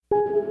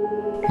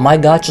My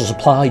God shall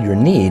supply your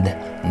need,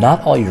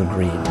 not all your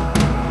greed.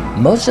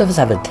 Most of us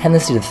have a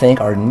tendency to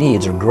think our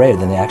needs are greater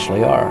than they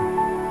actually are.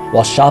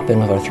 While shopping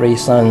with our 3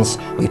 sons,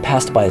 we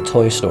passed by a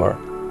toy store.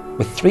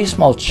 With 3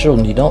 small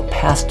children, you don't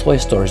pass toy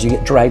stores, you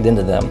get dragged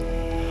into them.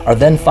 Our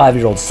then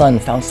 5-year-old son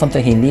found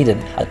something he needed,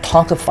 a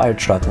Tonka fire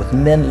truck with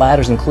men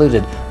ladders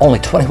included, only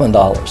 $21.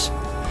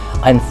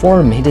 I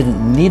informed him he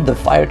didn't need the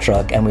fire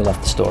truck, and we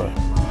left the store.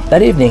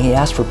 That evening, he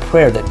asked for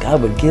prayer that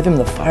God would give him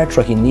the fire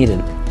truck he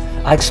needed.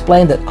 I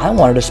explained that I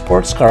wanted a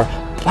sports car,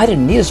 but I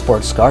didn't need a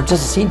sports car,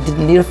 just as he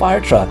didn't need a fire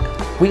truck.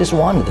 We just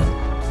wanted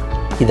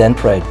them. He then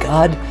prayed,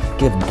 God,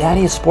 give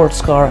Daddy a sports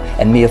car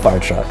and me a fire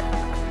truck.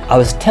 I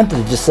was tempted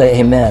to just say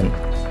amen,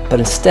 but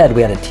instead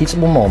we had a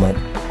teachable moment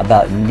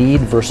about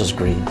need versus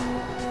greed.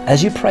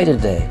 As you pray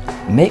today,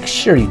 make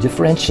sure you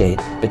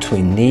differentiate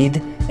between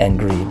need and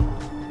greed.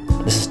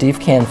 This is Steve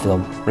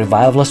Canfield,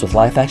 revivalist with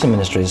Life Action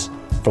Ministries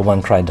for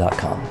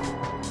OneCry.com.